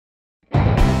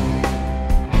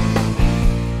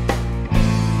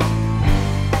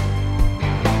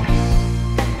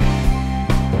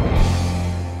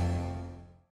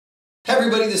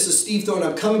everybody, this is Steve Thorne.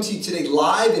 I'm coming to you today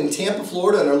live in Tampa,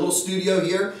 Florida in our little studio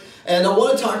here. And I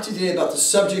want to talk to you today about the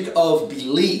subject of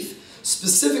belief,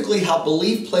 specifically how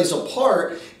belief plays a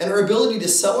part in our ability to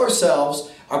sell ourselves,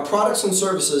 our products and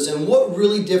services, and what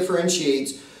really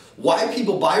differentiates why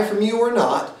people buy from you or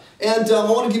not. And I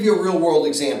want to give you a real world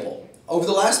example. Over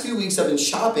the last few weeks I've been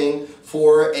shopping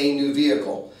for a new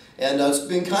vehicle. And it's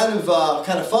been kind of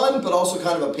fun, but also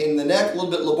kind of a pain in the neck, a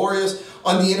little bit laborious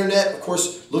on the internet, of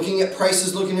course, looking at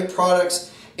prices, looking at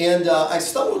products. And I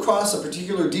stumbled across a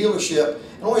particular dealership,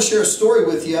 and I want to share a story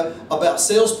with you about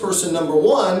salesperson number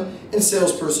 1 and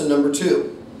salesperson number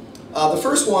 2. The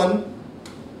first one,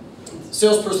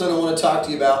 salesperson I want to talk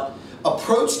to you about,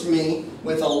 approached me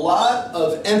with a lot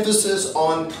of emphasis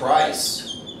on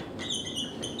price.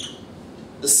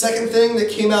 The second thing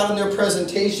that came out in their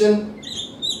presentation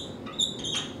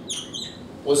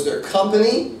was their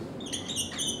company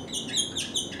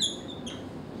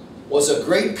was a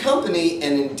great company,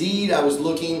 and indeed I was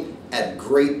looking at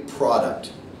great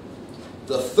product.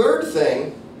 The third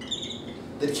thing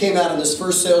that came out in this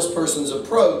first salesperson's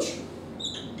approach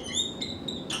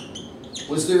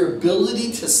was their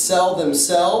ability to sell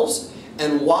themselves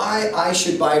and why I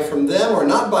should buy from them or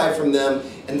not buy from them,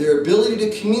 and their ability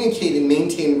to communicate and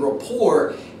maintain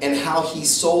rapport and how he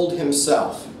sold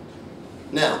himself.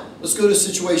 Now, let's go to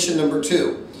situation number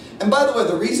 2. And by the way,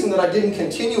 the reason that I didn't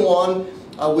continue on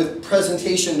with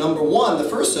presentation number 1, the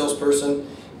first salesperson,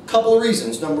 a couple of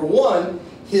reasons. Number 1,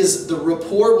 the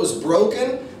rapport was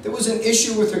broken. There was an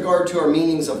issue with regard to our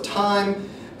meanings of time,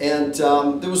 and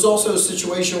there was also a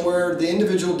situation where the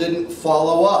individual didn't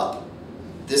follow up.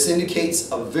 This indicates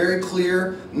a very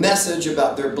clear message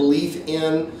about their belief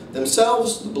in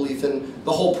themselves, the belief in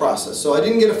the whole process. So I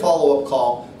didn't get a follow-up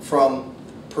call from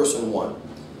person 1.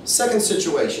 Second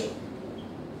situation.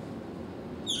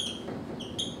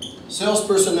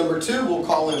 Salesperson number 2, we'll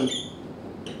call him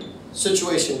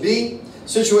situation B.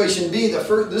 Situation B,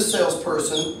 this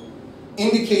salesperson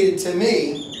indicated to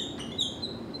me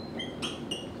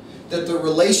that the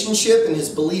relationship and his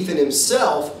belief in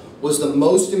himself was the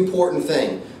most important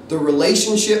thing. The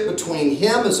relationship between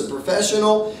him as a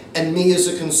professional and me as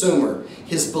a consumer.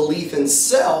 His belief in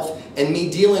self and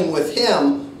me dealing with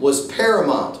him was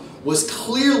paramount, was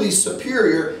clearly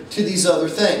superior to these other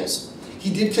things.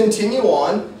 He did continue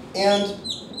on, and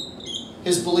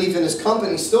his belief in his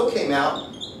company still came out.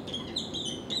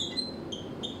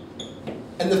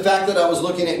 And the fact that I was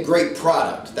looking at great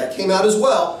product, that came out as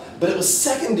well, but it was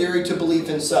secondary to belief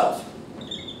in self.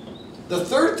 The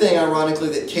third thing, ironically,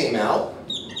 that came out,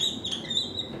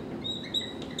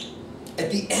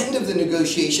 at the end of the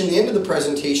negotiation, the end of the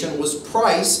presentation, was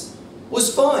price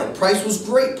was fine. Price was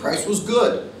great. Price was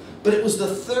good. But it was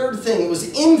the third thing. It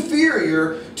was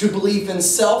inferior to belief in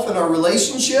self and our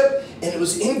relationship, and it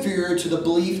was inferior to the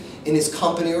belief in his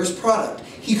company or his product.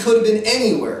 He could have been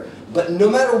anywhere. But no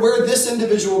matter where this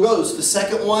individual goes, the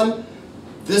second one,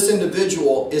 this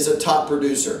individual is a top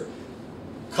producer.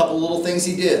 A couple little things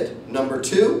he did. Number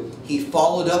 2, he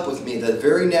followed up with me the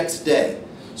very next day.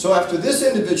 So after this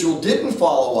individual didn't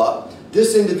follow up,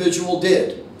 this individual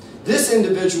did. This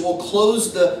individual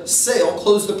closed the sale,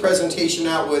 closed the presentation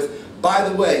out with, by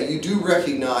the way, you do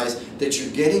recognize that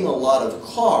you're getting a lot of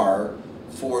car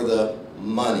for the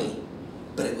money.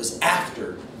 But it was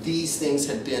after these things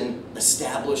had been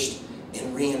established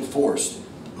and reinforced.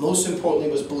 Most importantly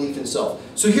was belief in self.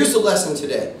 So here's the lesson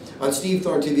today on Steve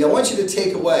Thorne TV. I want you to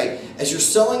take away, as you're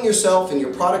selling yourself and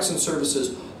your products and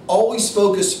services, always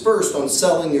focus first on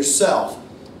selling yourself.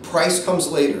 Price comes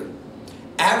later.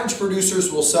 Average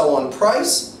producers will sell on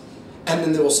price, and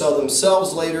then they will sell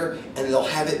themselves later, and they'll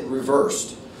have it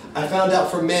reversed. I found out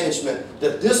from management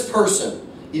that this person,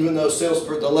 even though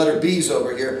the letter B's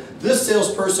over here, this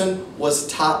salesperson was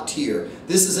top tier.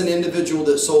 This is an individual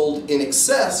that sold in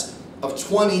excess of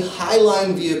 20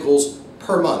 Highline vehicles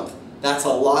per month. That's a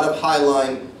lot of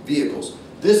Highline vehicles.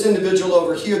 This individual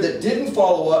over here that didn't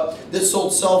follow up, that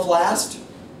sold self last,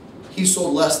 he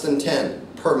sold less than 10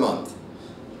 per month.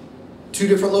 2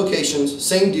 different locations,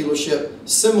 same dealership,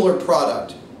 similar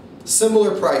product,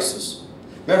 similar prices.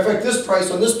 Matter of fact, this price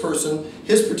on this person,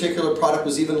 his particular product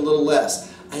was even a little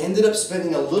less. I ended up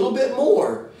spending a little bit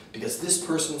more because this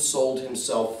person sold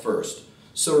himself first.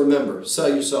 So remember,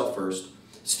 sell yourself first.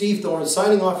 Steve Thorne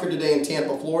signing off here today in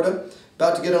Tampa, Florida.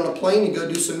 About to get on a plane and go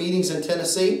do some meetings in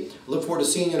Tennessee. Look forward to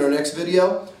seeing you in our next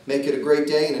video. Make it a great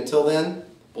day, and until then,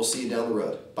 we'll see you down the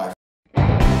road. Bye.